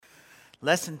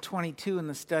Lesson 22 in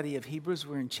the study of Hebrews.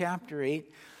 We're in chapter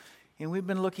 8, and we've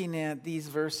been looking at these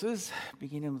verses.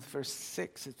 Beginning with verse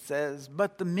 6, it says,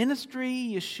 "But the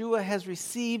ministry Yeshua has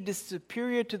received is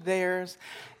superior to theirs,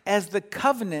 as the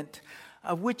covenant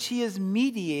of which he is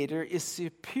mediator is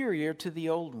superior to the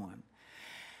old one.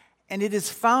 And it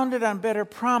is founded on better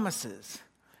promises.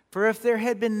 For if there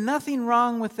had been nothing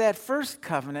wrong with that first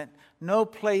covenant, no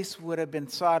place would have been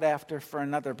sought after for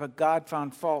another. But God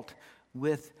found fault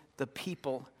with the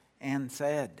people and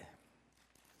said."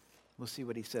 We'll see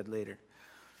what he said later.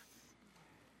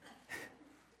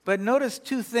 But notice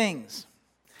two things.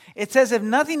 It says if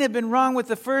nothing had been wrong with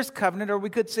the first covenant, or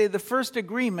we could say the first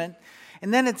agreement,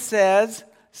 and then it says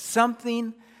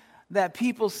something that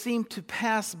people seem to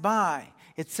pass by.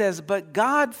 It says, but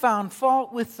God found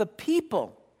fault with the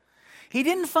people. He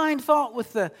didn't find fault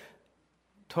with the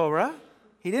Torah.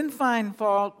 He didn't find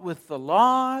fault with the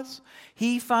laws.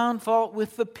 He found fault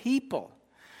with the people.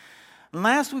 And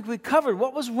last week we covered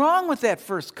what was wrong with that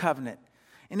first covenant.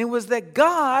 And it was that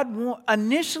God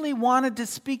initially wanted to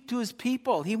speak to his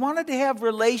people. He wanted to have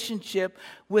relationship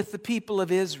with the people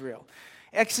of Israel.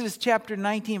 Exodus chapter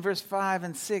 19, verse 5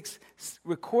 and 6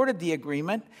 recorded the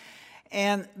agreement.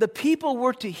 And the people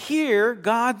were to hear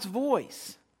God's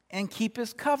voice and keep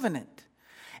his covenant.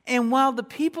 And while the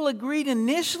people agreed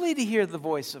initially to hear the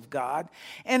voice of God,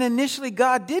 and initially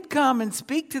God did come and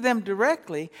speak to them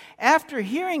directly, after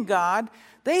hearing God,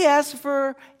 they asked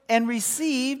for and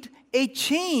received a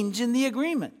change in the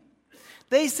agreement.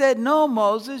 They said, "No,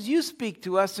 Moses, you speak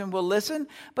to us and we'll listen,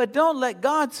 but don't let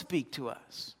God speak to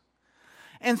us."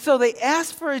 And so they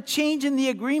asked for a change in the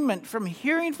agreement from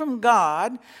hearing from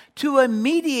God to a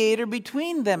mediator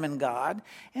between them and God.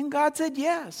 And God said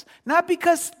yes. Not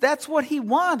because that's what he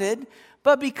wanted,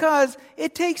 but because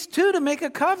it takes two to make a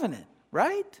covenant,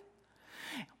 right?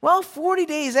 Well, 40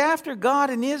 days after God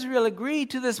and Israel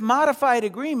agreed to this modified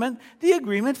agreement, the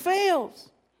agreement fails.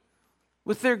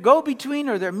 With their go-between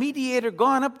or their mediator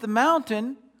gone up the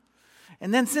mountain,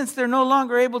 and then since they're no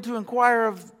longer able to inquire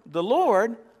of the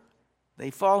Lord, they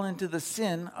fall into the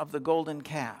sin of the golden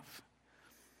calf.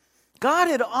 God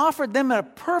had offered them a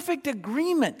perfect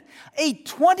agreement, a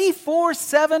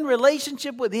 24/7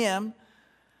 relationship with him,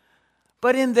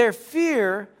 but in their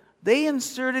fear, they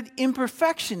inserted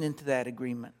imperfection into that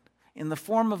agreement in the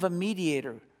form of a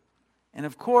mediator. And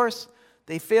of course,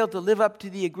 they failed to live up to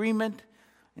the agreement.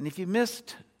 And if you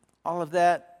missed all of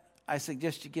that, I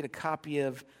suggest you get a copy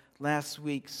of last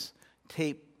week's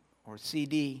tape or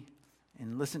CD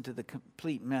and listen to the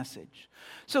complete message.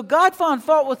 So God found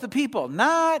fault with the people.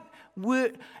 Now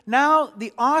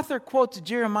the author quotes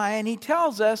Jeremiah and he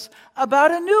tells us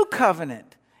about a new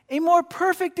covenant, a more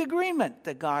perfect agreement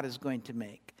that God is going to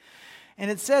make. And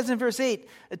it says in verse 8,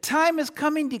 "A time is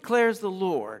coming, declares the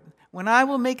Lord, when I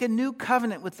will make a new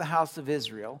covenant with the house of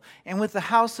Israel and with the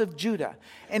house of Judah.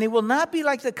 And it will not be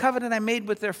like the covenant I made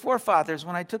with their forefathers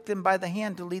when I took them by the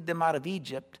hand to lead them out of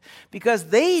Egypt, because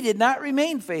they did not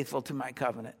remain faithful to my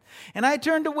covenant. And I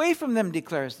turned away from them,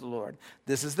 declares the Lord.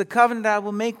 This is the covenant I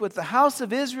will make with the house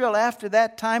of Israel after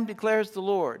that time, declares the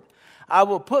Lord. I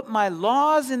will put my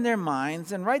laws in their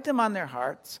minds and write them on their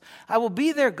hearts. I will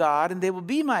be their God, and they will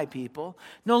be my people.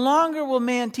 No longer will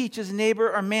man teach his neighbor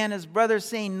or man his brother,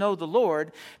 saying, 'Know the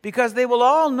Lord,' because they will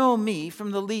all know me,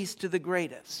 from the least to the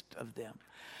greatest of them.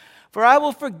 For I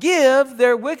will forgive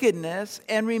their wickedness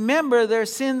and remember their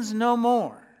sins no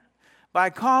more. By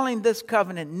calling this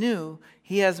covenant new,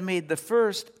 he has made the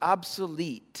first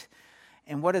obsolete.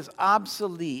 And what is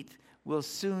obsolete will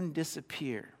soon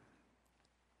disappear."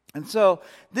 And so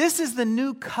this is the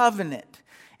new covenant.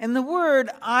 And the word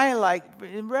I like,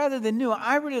 rather than new,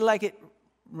 I really like it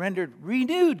rendered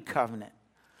renewed covenant,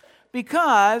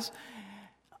 because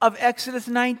of Exodus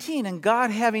 19 and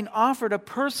God having offered a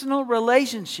personal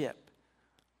relationship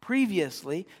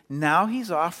previously. Now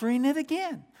he's offering it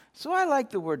again. So I like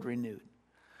the word renewed.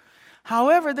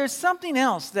 However, there's something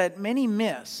else that many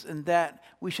miss and that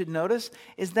we should notice,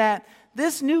 is that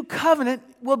this new covenant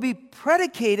will be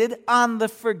predicated on the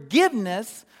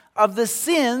forgiveness of the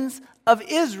sins of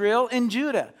Israel and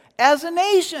Judah as a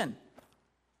nation.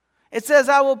 It says,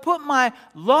 "I will put my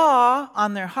law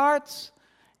on their hearts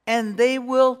and they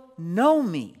will know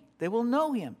me." They will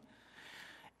know him.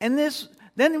 And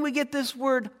then we get this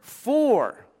word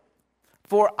 "for."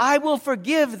 "For I will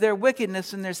forgive their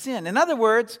wickedness and their sin." In other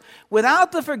words,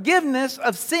 without the forgiveness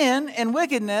of sin and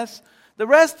wickedness, the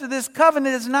rest of this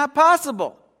covenant is not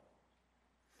possible.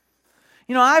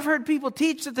 You know, I've heard people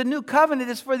teach that the new covenant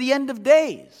is for the end of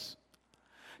days,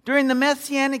 during the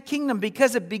Messianic kingdom,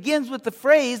 because it begins with the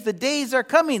phrase, "The days are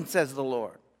coming, says the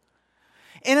Lord."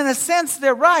 And in a sense,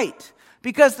 they're right.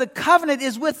 Because the covenant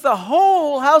is with the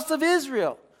whole house of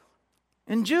Israel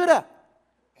and Judah.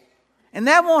 And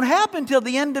that won't happen till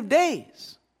the end of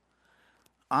days.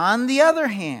 On the other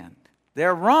hand,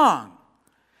 they're wrong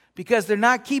because they're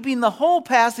not keeping the whole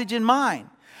passage in mind.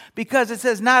 Because it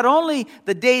says not only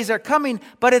the days are coming,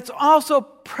 but it's also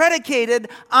predicated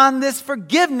on this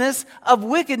forgiveness of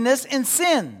wickedness and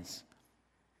sins.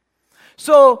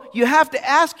 So you have to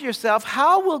ask yourself,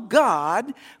 how will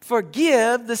God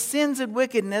forgive the sins and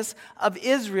wickedness of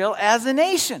Israel as a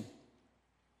nation?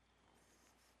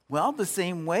 Well, the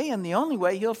same way and the only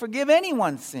way He'll forgive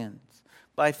anyone's sins,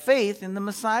 by faith in the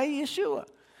Messiah Yeshua.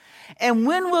 And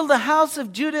when will the house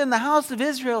of Judah and the house of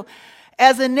Israel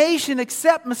as a nation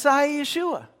accept Messiah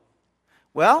Yeshua?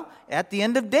 Well, at the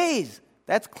end of days.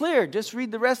 That's clear. Just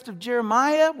read the rest of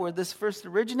Jeremiah, where this first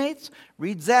originates.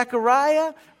 Read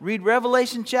Zechariah. Read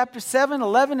Revelation chapter 7,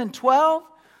 11, and 12.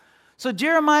 So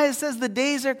Jeremiah says the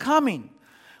days are coming.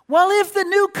 Well, if the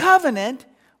new covenant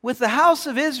with the house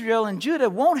of Israel and Judah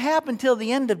won't happen till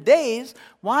the end of days,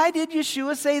 why did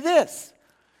Yeshua say this?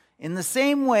 In the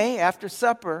same way, after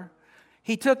supper,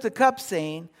 He took the cup,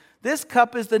 saying, "This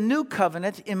cup is the new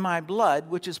covenant in my blood,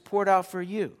 which is poured out for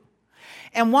you."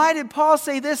 And why did Paul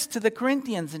say this to the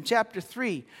Corinthians in chapter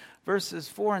 3, verses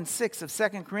 4 and 6 of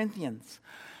 2 Corinthians?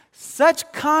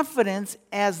 Such confidence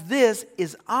as this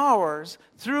is ours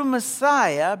through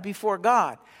Messiah before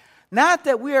God. Not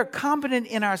that we are competent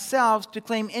in ourselves to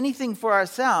claim anything for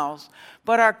ourselves,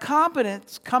 but our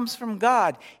competence comes from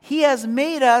God. He has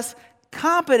made us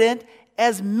competent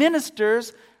as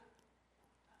ministers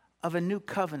of a new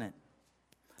covenant.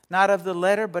 Not of the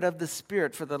letter, but of the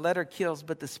Spirit. For the letter kills,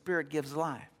 but the Spirit gives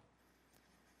life.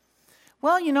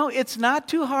 Well, it's not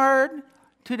too hard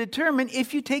to determine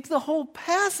if you take the whole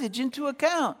passage into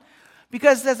account.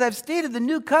 Because as I've stated, the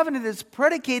new covenant is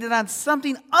predicated on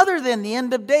something other than the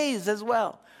end of days as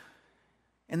well.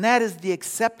 And that is the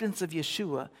acceptance of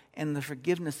Yeshua and the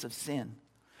forgiveness of sin.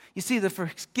 You see, the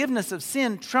forgiveness of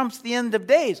sin trumps the end of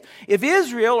days. If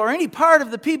Israel or any part of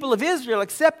the people of Israel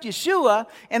accept Yeshua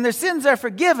and their sins are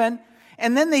forgiven,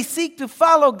 and then they seek to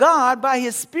follow God by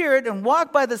His Spirit and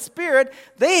walk by the Spirit,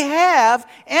 they have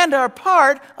and are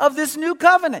part of this new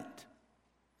covenant.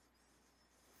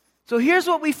 So here's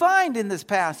what we find in this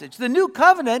passage. The new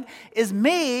covenant is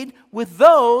made with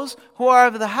those who are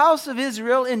of the house of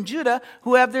Israel and Judah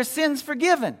who have their sins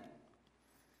forgiven.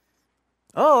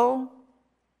 Oh,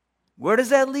 where does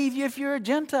that leave you if you're a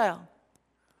Gentile?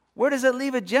 Where does it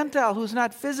leave a Gentile who's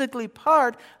not physically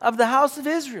part of the house of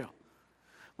Israel?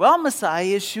 Well, Messiah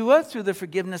Yeshua, through the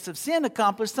forgiveness of sin,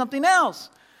 accomplished something else.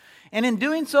 And in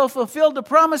doing so, fulfilled the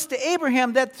promise to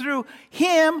Abraham that through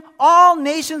him, all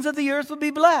nations of the earth will be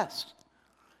blessed.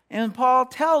 And Paul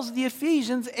tells the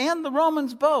Ephesians and the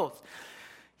Romans both.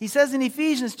 He says in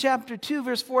Ephesians chapter 2,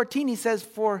 verse 14, he says,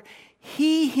 "For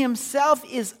He Himself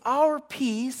is our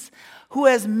peace, who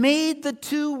has made the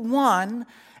two one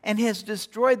and has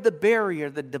destroyed the barrier,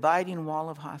 the dividing wall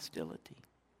of hostility."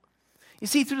 You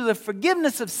see, through the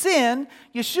forgiveness of sin,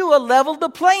 Yeshua leveled the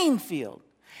playing field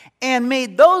and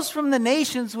made those from the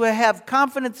nations who have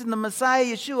confidence in the Messiah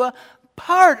Yeshua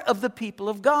part of the people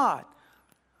of God.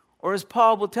 Or as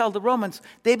Paul will tell the Romans,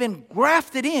 they've been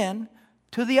grafted in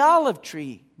to the olive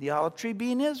tree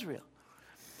being Israel.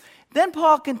 Then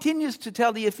Paul continues to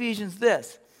tell the Ephesians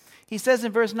this. He says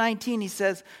in verse 19, he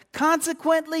says,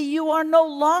 "Consequently, you are no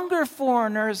longer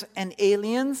foreigners and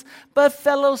aliens, but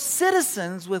fellow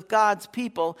citizens with God's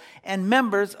people and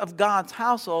members of God's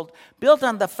household, built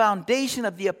on the foundation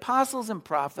of the apostles and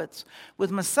prophets,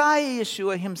 with Messiah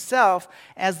Yeshua Himself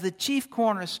as the chief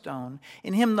cornerstone.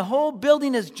 In Him the whole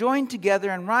building is joined together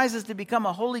and rises to become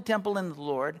a holy temple in the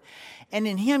Lord. And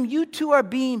in Him you two are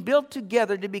being built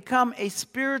together to become a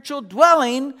spiritual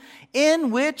dwelling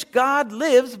in which God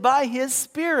lives by His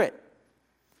Spirit."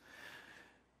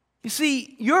 You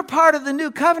see, you're part of the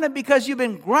new covenant because you've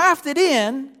been grafted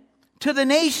in to the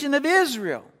nation of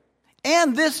Israel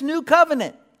and this new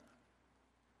covenant.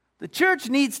 The church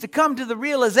needs to come to the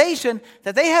realization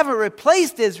that they haven't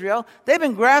replaced Israel, they've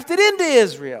been grafted into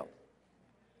Israel.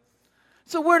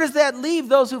 So where does that leave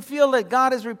those who feel that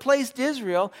God has replaced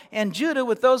Israel and Judah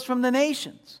with those from the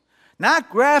nations? Not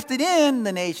grafted in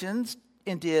the nations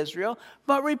into Israel,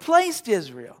 but replaced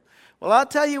Israel. Well, I'll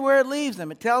tell you where it leaves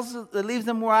them. It leaves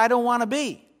them where I don't want to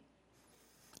be.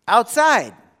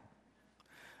 Outside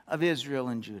of Israel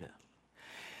and Judah.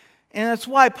 And that's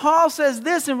why Paul says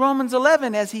this in Romans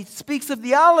 11 as he speaks of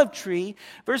the olive tree.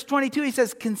 Verse 22, he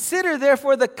says, "Consider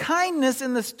therefore the kindness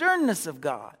and the sternness of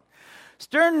God.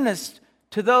 Sternness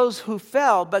to those who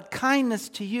fell, but kindness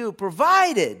to you,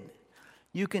 provided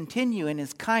you continue in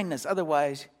His kindness.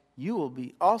 Otherwise, you will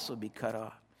also be cut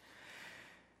off.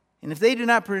 And if they do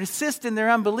not persist in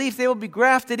their unbelief, they will be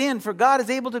grafted in, for God is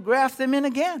able to graft them in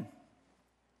again.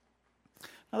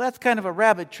 Now that's kind of a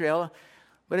rabbit trail,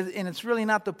 and it's really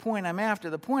not the point I'm after.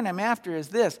 The point I'm after is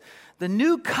this: the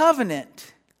new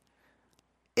covenant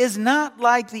is not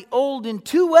like the old in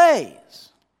two ways.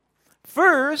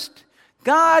 First,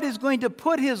 God is going to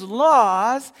put His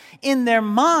laws in their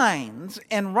minds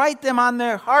and write them on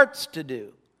their hearts to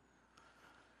do.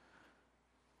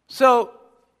 So,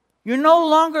 you're no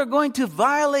longer going to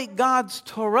violate God's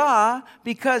Torah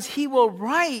because He will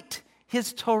write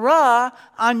His Torah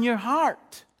on your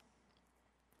heart.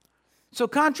 So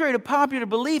contrary to popular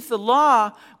belief, the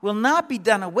law will not be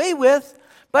done away with,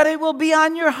 but it will be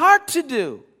on your heart to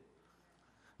do.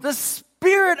 The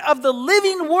Spirit of the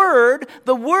living Word,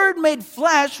 the Word made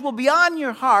flesh, will be on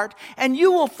your heart, and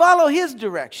you will follow His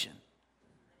direction.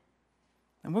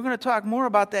 And we're going to talk more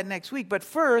about that next week. But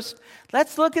first,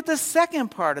 let's look at the second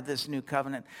part of this new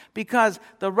covenant, because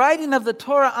the writing of the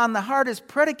Torah on the heart is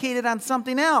predicated on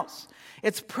something else.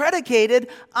 It's predicated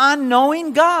on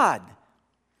knowing God.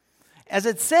 As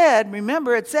it said,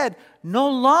 remember it said, no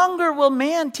longer will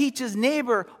man teach his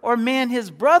neighbor or man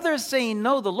his brother, saying,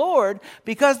 know the Lord,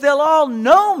 because they'll all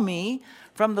know me,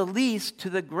 from the least to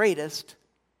the greatest.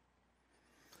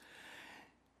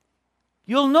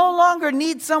 You'll no longer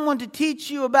need someone to teach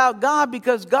you about God,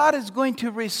 because God is going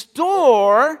to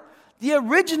restore the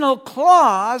original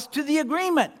clause to the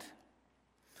agreement.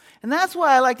 And that's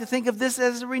why I like to think of this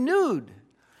as renewed.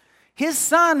 His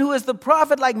son, who is the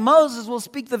prophet like Moses, will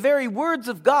speak the very words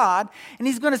of God, and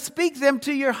he's going to speak them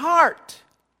to your heart.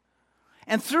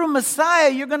 And through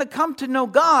Messiah, you're going to come to know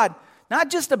God,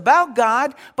 not just about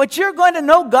God, but you're going to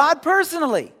know God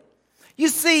personally. You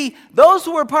see, those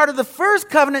who were part of the first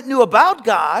covenant knew about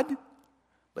God,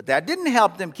 but that didn't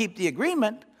help them keep the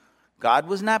agreement. God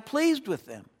was not pleased with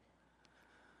them.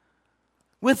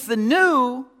 With the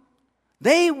new,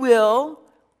 they will,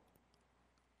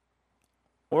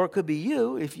 or it could be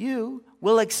you, if you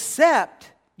will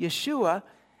accept Yeshua,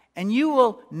 and you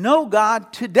will know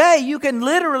God today. You can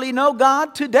literally know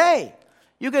God today.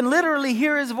 You can literally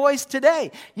hear His voice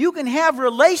today. You can have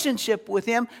relationship with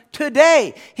Him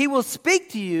today. He will speak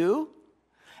to you,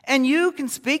 and you can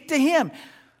speak to Him.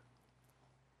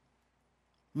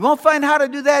 You won't find how to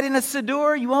do that in a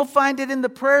Siddur. You won't find it in the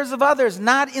prayers of others,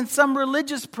 not in some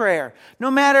religious prayer, no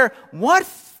matter what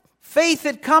faith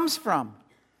it comes from.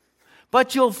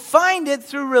 But you'll find it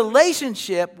through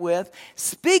relationship with,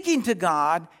 speaking to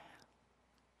God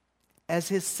as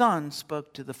His Son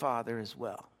spoke to the Father as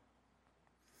well.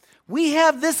 We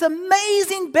have this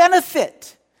amazing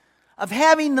benefit of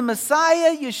having the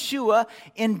Messiah, Yeshua,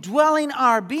 indwelling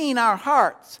our being, our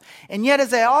hearts. And yet,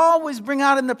 as I always bring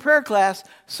out in the prayer class,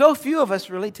 so few of us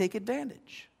really take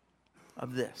advantage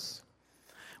of this.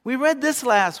 We read this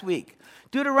last week.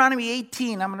 Deuteronomy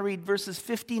 18, I'm going to read verses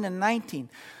 15 and 19.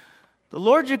 The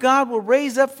Lord your God will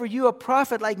raise up for you a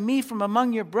prophet like me from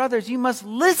among your brothers. You must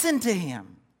listen to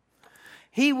him.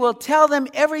 He will tell them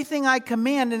everything I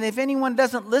command, and if anyone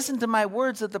doesn't listen to my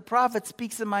words that the prophet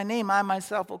speaks in my name, I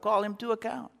myself will call him to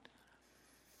account.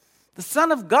 The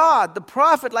Son of God, the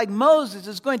prophet like Moses,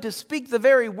 is going to speak the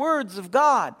very words of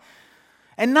God.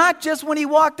 And not just when he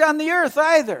walked on the earth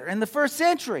either, in the first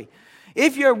century.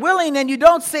 If you're willing and you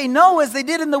don't say no as they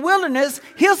did in the wilderness,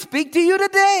 he'll speak to you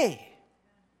today.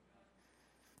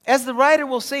 As the writer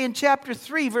will say in chapter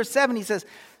 3, verse 7, he says,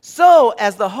 so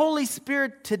as the Holy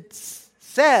Spirit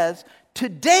says,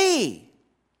 today,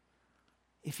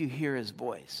 if you hear his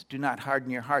voice, do not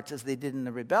harden your hearts as they did in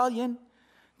the rebellion,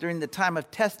 during the time of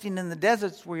testing in the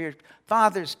deserts where your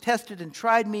fathers tested and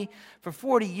tried me for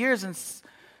 40 years and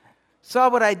saw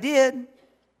what I did.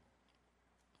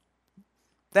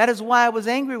 That is why I was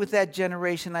angry with that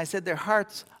generation. I said, their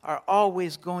hearts are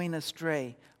always going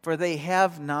astray, for they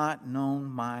have not known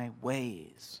my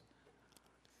ways.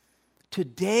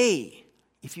 Today,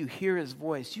 if you hear his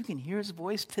voice, you can hear his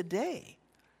voice today.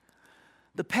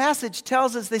 The passage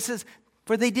tells us, it says,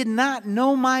 for they did not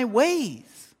know my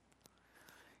ways.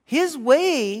 His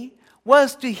way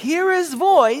was to hear his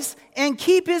voice and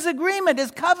keep his agreement,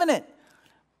 his covenant.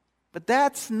 But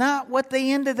that's not what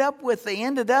they ended up with. They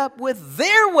ended up with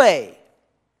their way,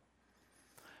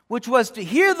 which was to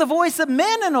hear the voice of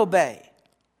men and obey.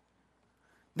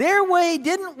 Their way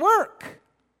didn't work.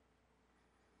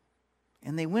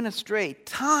 And they went astray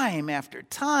time after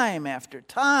time after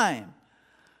time.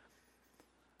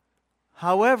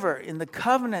 However, in the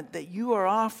covenant that you are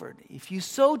offered, if you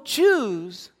so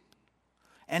choose,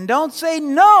 and don't say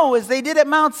no as they did at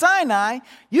Mount Sinai,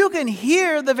 you can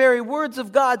hear the very words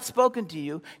of God spoken to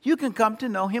you. You can come to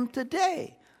know him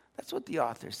today. That's what the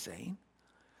author's saying.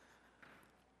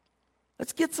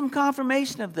 Let's get some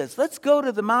confirmation of this. Let's go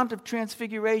to the Mount of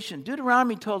Transfiguration.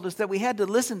 Deuteronomy told us that we had to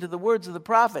listen to the words of the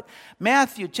prophet.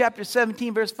 Matthew chapter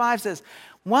 17 verse 5 says,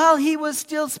 while he was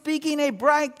still speaking, a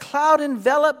bright cloud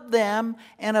enveloped them,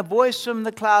 and a voice from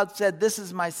the cloud said, this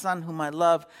is my son whom I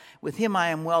love. With him I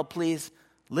am well pleased.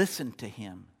 Listen to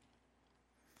him.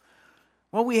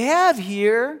 What we have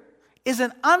here is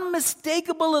an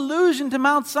unmistakable allusion to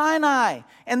Mount Sinai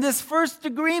and this first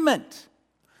agreement.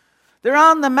 They're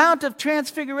on the Mount of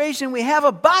Transfiguration. We have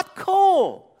a bat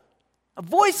kol, a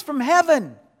voice from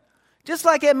heaven, just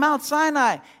like at Mount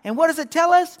Sinai. And what does it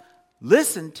tell us?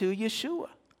 Listen to Yeshua.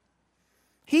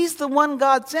 He's the one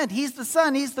God sent. He's the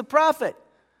Son. He's the prophet,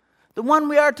 the one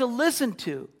we are to listen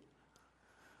to.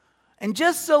 And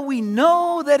just so we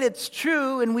know that it's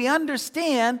true and we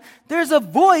understand, there's a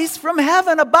voice from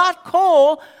heaven, a bat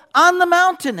kol, on the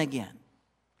mountain again.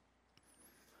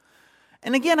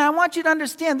 And again, I want you to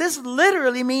understand, this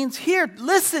literally means here,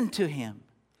 listen to him.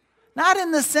 Not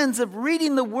in the sense of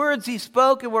reading the words he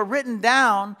spoke and were written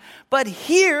down, but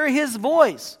hear his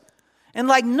voice. And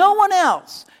like no one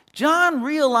else, John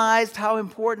realized how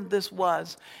important this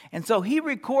was. And so he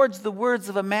records the words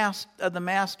of the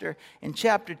master in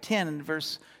chapter 10, in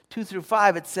verse 2 through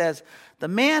 5. It says, the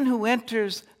man who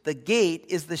enters the gate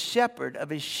is the shepherd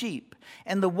of his sheep,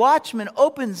 and the watchman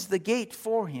opens the gate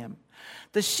for him.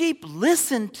 The sheep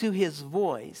listen to his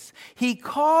voice. He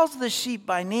calls the sheep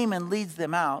by name and leads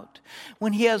them out.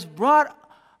 When he has brought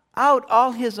out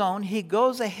all his own, he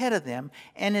goes ahead of them,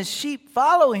 and his sheep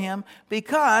follow him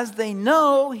because they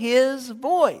know his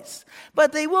voice.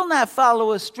 But they will not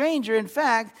follow a stranger. In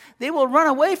fact, they will run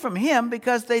away from him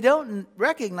because they don't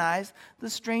recognize the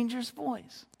stranger's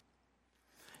voice.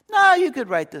 Now, you could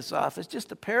write this off as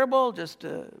just a parable, just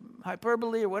a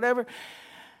hyperbole or whatever.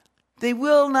 They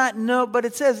will not know, but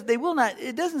it says they will not,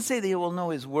 it doesn't say they will know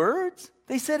his words.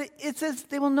 It says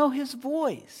they will know his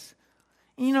voice.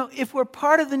 You know, if we're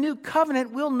part of the new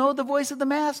covenant, we'll know the voice of the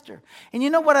master. And you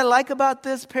know what I like about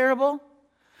this parable?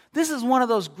 This is one of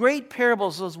those great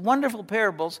parables, those wonderful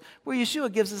parables, where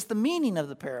Yeshua gives us the meaning of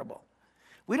the parable.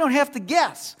 We don't have to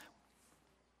guess.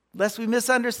 Lest we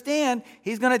misunderstand,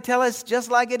 he's going to tell us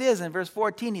just like it is. In verse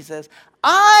 14, he says,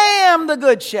 I am the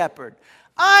good shepherd.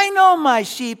 I know my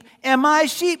sheep, and my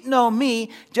sheep know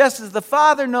me, just as the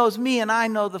Father knows me, and I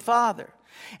know the Father.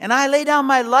 And I lay down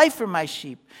my life for my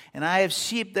sheep, and I have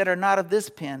sheep that are not of this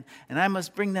pen, and I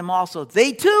must bring them also.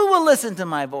 They too will listen to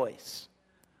my voice.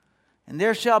 And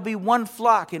there shall be one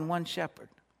flock and one shepherd.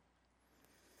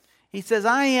 He says,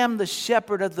 I am the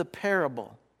shepherd of the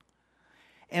parable,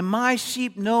 and my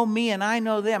sheep know me, and I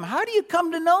know them. How do you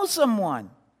come to know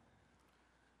someone?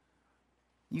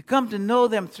 You come to know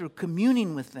them through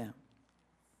communing with them.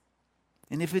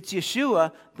 And if it's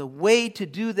Yeshua, the way to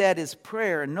do that is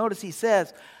prayer. And notice he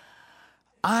says,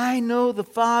 I know the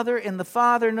Father and the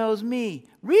Father knows me.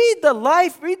 Read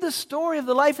the story of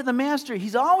the life of the Master.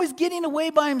 He's always getting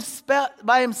away by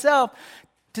himself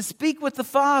to speak with the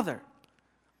Father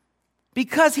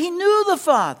because he knew the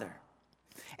Father.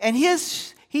 And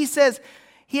he says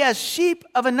he has sheep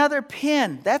of another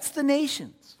pen. That's the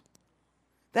nations.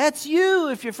 That's you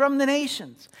if you're from the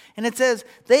nations. And it says,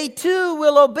 they too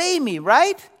will obey me,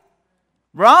 right?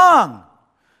 Wrong.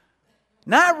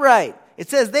 Not right. It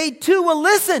says, they too will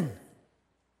listen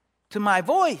to my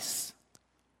voice.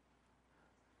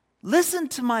 Listen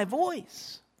to my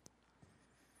voice.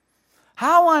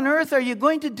 How on earth are you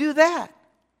going to do that?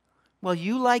 Well,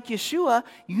 you, like Yeshua,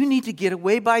 you need to get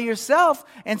away by yourself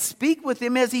and speak with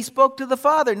him as he spoke to the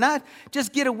Father. Not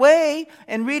just get away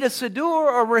and read a Siddur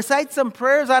or recite some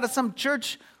prayers out of some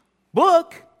church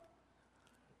book.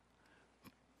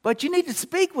 But you need to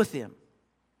speak with him.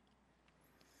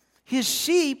 His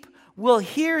sheep will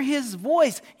hear his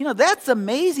voice. You know, that's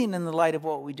amazing in the light of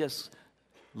what we just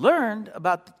learned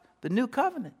about the new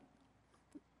covenant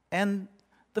and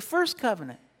the first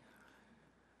covenant.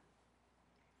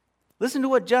 Listen to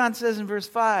what John says in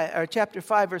chapter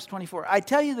 5, verse 24. I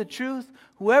tell you the truth,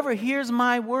 whoever hears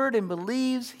my word and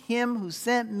believes him who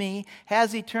sent me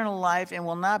has eternal life and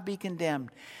will not be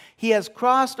condemned. He has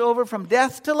crossed over from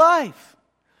death to life.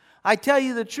 I tell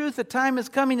you the truth, the time is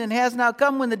coming and has now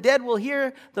come when the dead will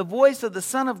hear the voice of the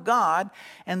Son of God,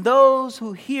 and those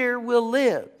who hear will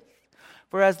live.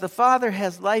 For as the Father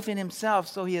has life in himself,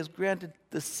 so he has granted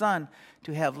the Son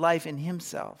to have life in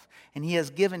himself. And he has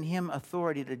given him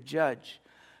authority to judge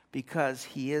because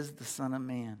he is the Son of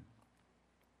Man.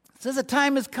 It says the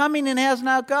time is coming and has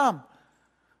now come.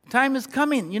 Time is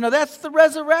coming. You know, that's the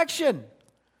resurrection.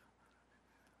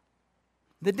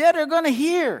 The dead are going to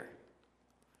hear.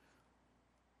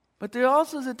 But there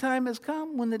also is a time has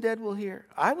come when the dead will hear.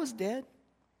 I was dead,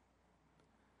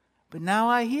 but now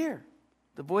I hear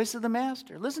the voice of the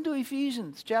Master. Listen to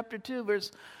Ephesians chapter 2,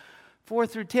 verse 4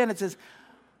 through 10. It says,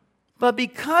 but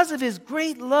because of his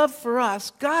great love for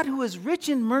us, God, who is rich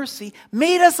in mercy,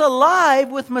 made us alive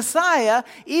with Messiah,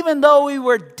 even though we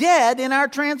were dead in our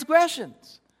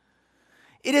transgressions.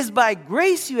 It is by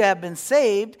grace you have been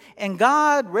saved, and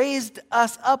God raised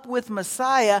us up with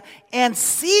Messiah and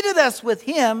seated us with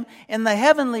him in the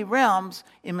heavenly realms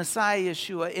in Messiah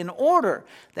Yeshua, in order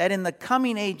that in the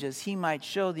coming ages he might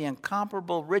show the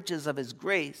incomparable riches of his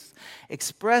grace,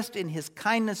 expressed in his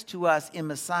kindness to us in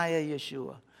Messiah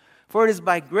Yeshua. For it is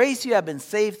by grace you have been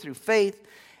saved through faith,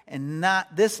 and not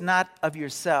of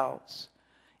yourselves.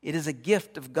 It is a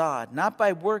gift of God, not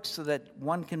by works so that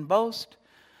one can boast.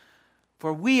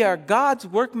 For we are God's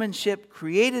workmanship,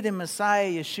 created in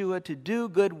Messiah Yeshua to do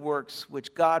good works,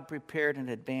 which God prepared in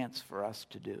advance for us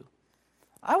to do.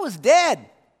 I was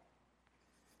dead,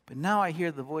 but now I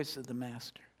hear the voice of the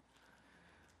Master.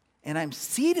 And I'm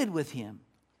seated with him.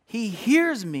 He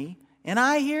hears me, and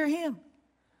I hear him.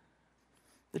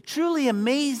 The truly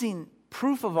amazing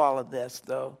proof of all of this,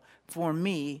 though, for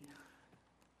me,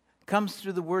 comes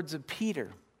through the words of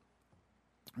Peter.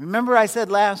 Remember I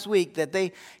said last week that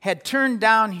they had turned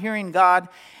down hearing God,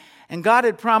 and God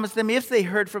had promised them if they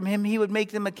heard from him, he would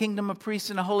make them a kingdom of priests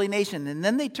and a holy nation. And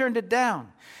then they turned it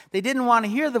down. They didn't want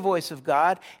to hear the voice of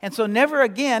God. And so never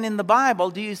again in the Bible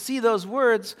do you see those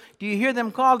words, do you hear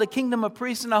them called a kingdom of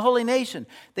priests and a holy nation.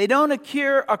 They don't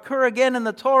occur again in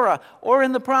the Torah or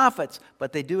in the prophets,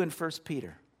 but they do in 1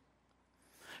 Peter.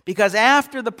 Because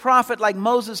after the prophet like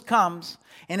Moses comes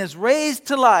and is raised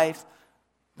to life,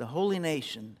 the holy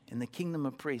nation in the kingdom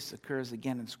of priests occurs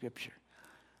again in Scripture.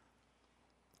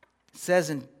 It says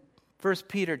in 1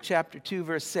 Peter chapter 2,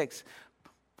 verse 6,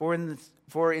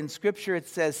 For in Scripture it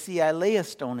says, see, I lay a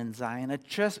stone in Zion, a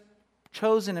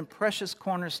chosen and precious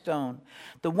cornerstone.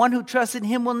 The one who trusts in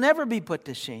him will never be put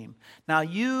to shame. Now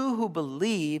you who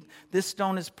believe, this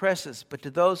stone is precious, but to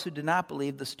those who do not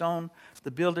believe, the stone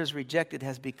the builders rejected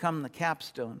has become the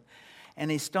capstone, and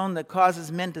a stone that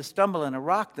causes men to stumble, and a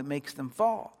rock that makes them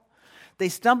fall. They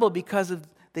stumble because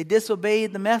they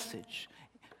disobeyed the message,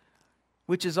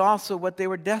 which is also what they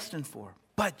were destined for.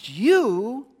 But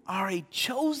you are a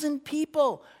chosen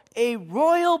people, a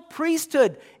royal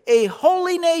priesthood, a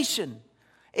holy nation,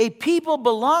 a people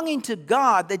belonging to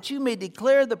God, that you may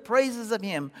declare the praises of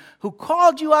him who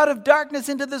called you out of darkness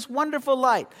into this wonderful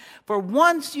light. For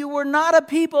once you were not a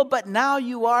people, but now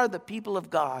you are the people of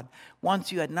God.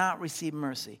 Once you had not received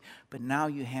mercy, but now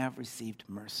you have received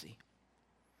mercy.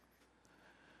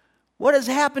 What has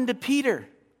happened to Peter?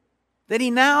 That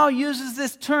he now uses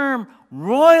this term,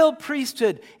 royal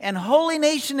priesthood and holy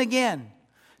nation again.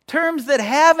 Terms that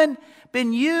haven't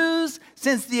been used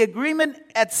since the agreement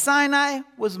at Sinai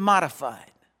was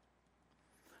modified.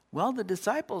 Well, the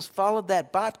disciples followed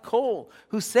that Bat Kol,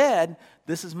 who said,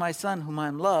 this is my son whom I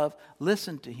love,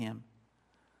 listen to him.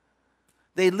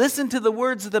 They listened to the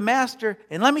words of the Master,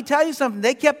 and let me tell you something,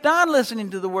 they kept on listening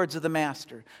to the words of the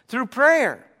Master through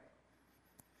prayer.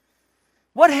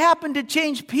 What happened to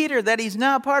change Peter that he's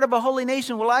now part of a holy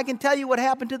nation? Well, I can tell you what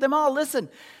happened to them all. Listen,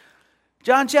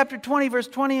 John chapter 20, verse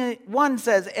 21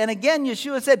 says, and again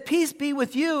Yeshua said, peace be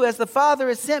with you. As the Father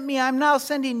has sent me, I'm now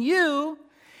sending you.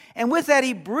 And with that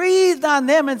he breathed on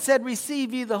them and said,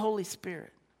 receive ye the Holy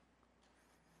Spirit.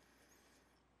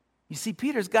 You see,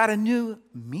 Peter's got a new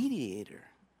mediator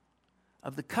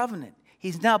of the covenant.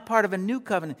 He's now part of a new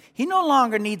covenant. He no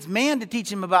longer needs man to teach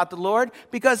him about the Lord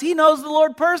because he knows the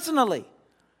Lord personally.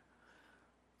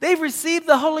 They've received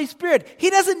the Holy Spirit. He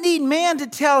doesn't need man to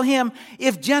tell him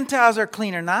if Gentiles are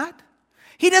clean or not.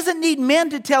 He doesn't need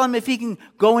men to tell him if he can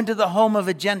go into the home of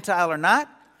a Gentile or not.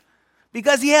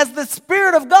 Because he has the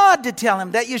Spirit of God to tell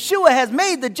him that Yeshua has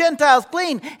made the Gentiles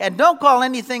clean, and don't call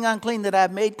anything unclean that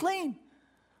I've made clean.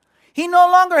 He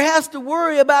no longer has to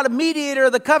worry about a mediator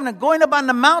of the covenant going up on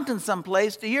the mountain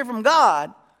someplace to hear from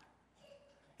God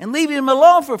and leaving him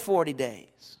alone for 40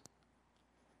 days.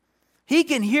 He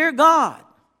can hear God.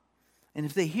 And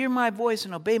if they hear my voice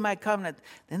and obey my covenant,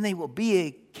 then they will be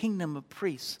a kingdom of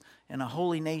priests and a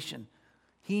holy nation.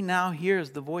 He now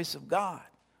hears the voice of God.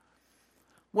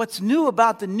 What's new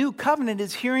about the new covenant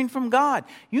is hearing from God.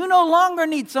 You no longer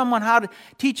need someone to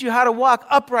teach you how to walk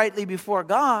uprightly before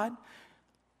God.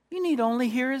 You need only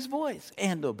hear his voice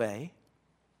and obey.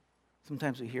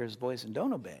 Sometimes we hear his voice and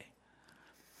don't obey.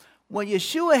 What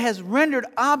Yeshua has rendered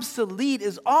obsolete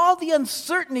is all the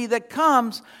uncertainty that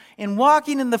comes in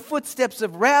walking in the footsteps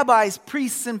of rabbis,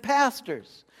 priests, and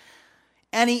pastors.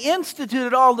 And he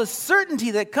instituted all the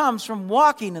certainty that comes from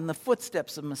walking in the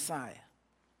footsteps of Messiah.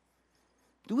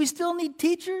 Do we still need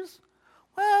teachers?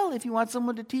 Well, if you want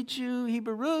someone to teach you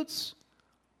Hebrew roots,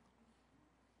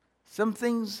 some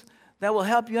things that will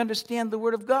help you understand the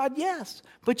Word of God, yes.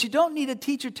 But you don't need a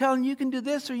teacher telling you can do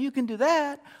this or you can do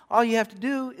that. All you have to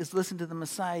do is listen to the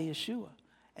Messiah, Yeshua,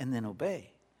 and then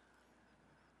obey.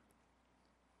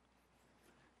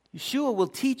 Yeshua will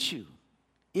teach you.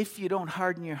 If you don't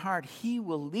harden your heart, He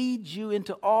will lead you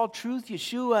into all truth.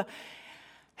 Yeshua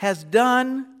has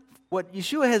done what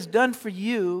Yeshua has done for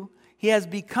you. He has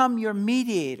become your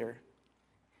mediator.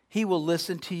 He will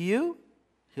listen to you.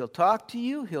 He'll talk to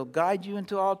you. He'll guide you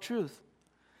into all truth.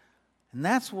 And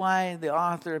that's why the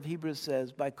author of Hebrews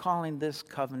says, by calling this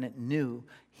covenant new,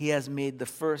 He has made the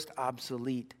first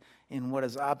obsolete. And what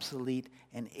is obsolete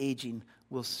and aging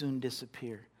will soon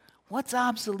disappear. What's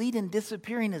obsolete and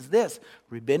disappearing is this: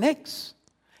 rabbinics.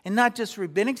 And not just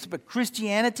rabbinics, but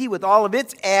Christianity with all of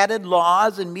its added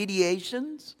laws and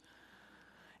mediations.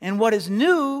 And what is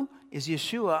new is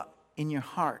Yeshua in your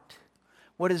heart.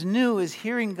 What is new is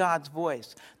hearing God's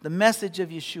voice, the message of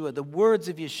Yeshua, the words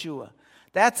of Yeshua.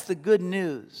 That's the good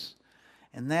news.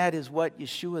 And that is what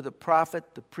Yeshua, the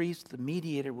prophet, the priest, the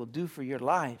mediator will do for your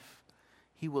life.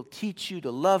 He will teach you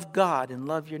to love God and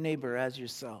love your neighbor as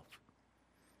yourself.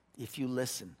 If you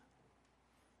listen.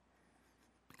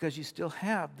 Because you still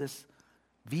have this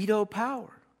veto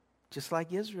power, just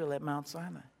like Israel at Mount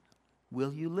Sinai.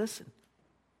 Will you listen?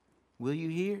 Will you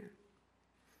hear?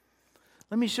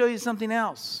 Let me show you something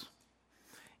else.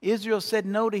 Israel said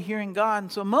no to hearing God,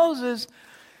 and so Moses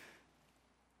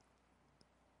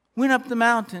went up the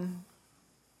mountain.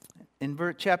 In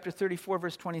chapter 34,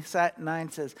 verse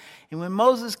 29 says, "And when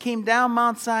Moses came down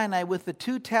Mount Sinai with the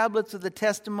 2 tablets of the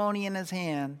testimony in his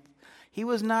hand, he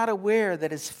was not aware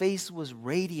that his face was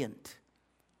radiant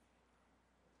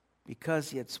because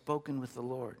he had spoken with the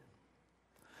Lord."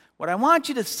 What I want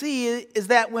you to see is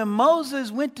that when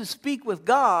Moses went to speak with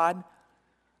God,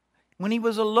 when he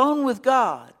was alone with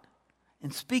God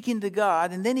and speaking to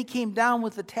God, and then he came down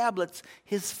with the tablets,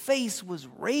 his face was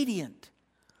radiant.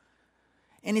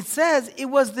 And it says it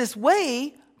was this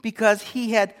way because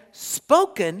he had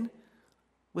spoken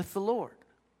with the Lord.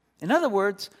 In other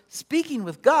words, speaking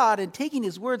with God and taking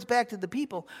his words back to the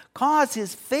people caused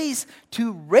his face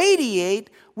to radiate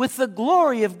with the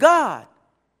glory of God.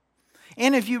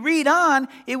 And if you read on,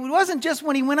 it wasn't just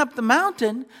when he went up the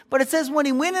mountain, but it says when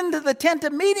he went into the tent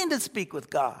of meeting to speak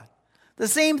with God. The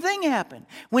same thing happened.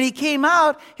 When he came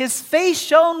out, his face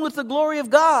shone with the glory of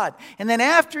God. And then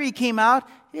after he came out,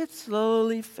 it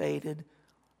slowly faded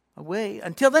away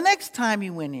until the next time he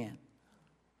went in.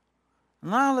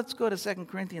 Now let's go to 2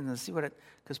 Corinthians and see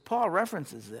because Paul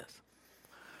references this.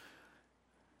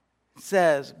 It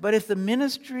says, "But if the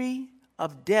ministry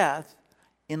of death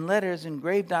in letters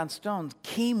engraved on stones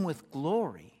came with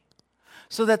glory,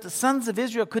 so that the sons of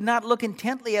Israel could not look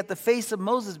intently at the face of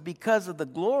Moses because of the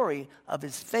glory of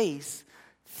his face,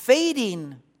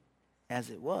 fading as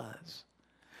it was,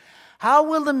 how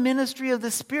will the ministry of the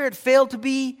Spirit fail to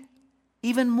be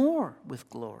even more with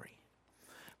glory?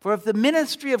 For if the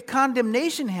ministry of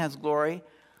condemnation has glory,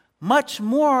 much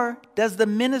more does the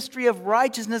ministry of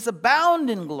righteousness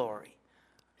abound in glory.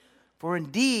 For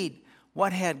indeed,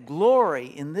 what had glory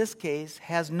in this case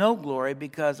has no glory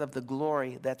because of the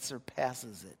glory that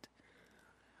surpasses it."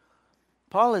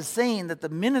 Paul is saying that the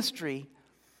ministry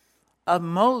of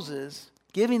Moses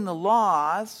giving the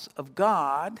laws of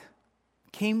God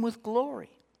came with glory.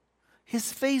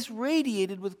 His face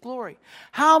radiated with glory.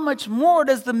 How much more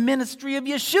does the ministry of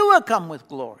Yeshua come with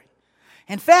glory?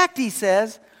 In fact, he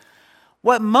says,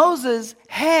 what Moses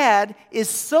had is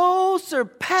so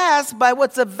surpassed by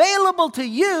what's available to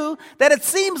you that it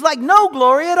seems like no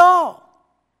glory at all.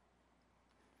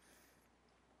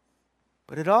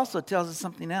 But it also tells us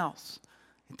something else.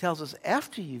 It tells us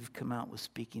after you've come out with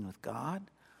speaking with God,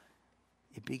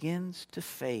 it begins to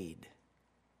fade.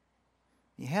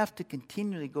 You have to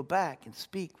continually go back and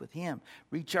speak with Him.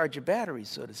 Recharge your batteries,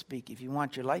 so to speak, if you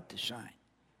want your light to shine.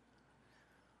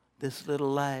 This little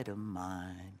light of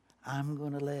mine, I'm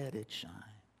going to let it shine.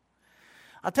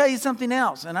 I'll tell you something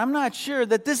else, and I'm not sure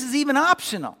that this is even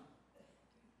optional.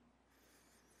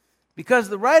 Because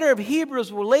the writer of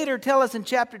Hebrews will later tell us in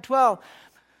chapter 12,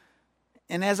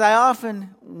 and as I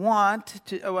often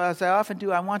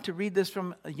do, I want to read this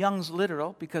from Young's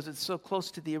Literal because it's so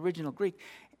close to the original Greek.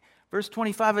 Verse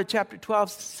 25 of chapter 12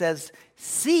 says,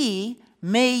 "See,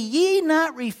 may ye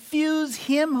not refuse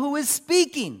him who is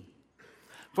speaking.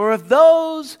 For if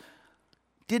those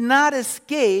did not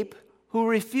escape who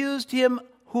refused him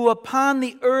who upon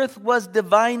the earth was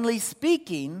divinely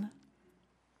speaking,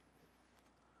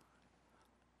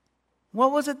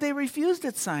 What was it they refused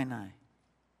at Sinai?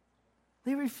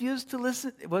 They refused to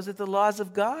listen. Was it the laws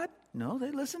of God? No,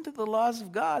 they listened to the laws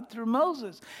of God through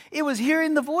Moses. It was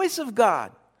hearing the voice of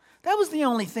God. That was the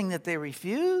only thing that they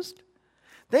refused.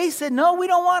 They said, no, we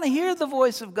don't want to hear the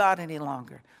voice of God any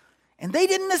longer. And they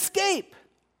didn't escape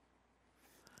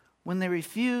when they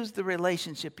refused the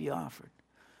relationship he offered.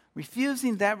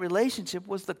 Refusing that relationship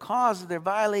was the cause of their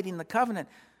violating the covenant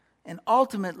and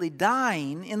ultimately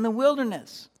dying in the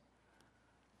wilderness.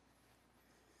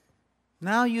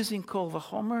 Now using Kol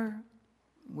Vachomer,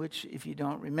 which if you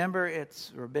don't remember,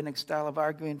 it's rabbinic style of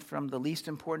arguing from the least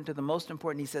important to the most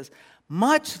important. He says,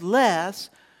 much less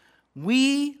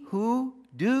we who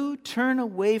do turn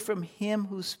away from him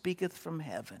who speaketh from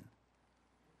heaven.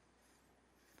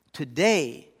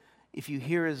 Today, if you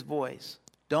hear his voice,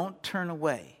 don't turn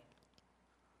away.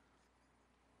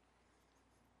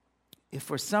 If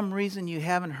for some reason you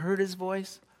haven't heard his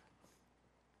voice,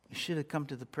 you should have come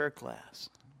to the prayer class.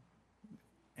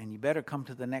 And you better come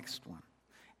to the next one.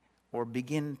 Or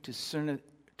begin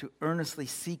to earnestly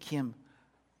seek him,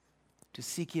 to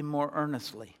seek him more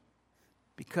earnestly.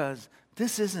 Because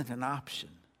this isn't an option,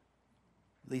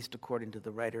 at least according to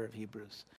the writer of Hebrews.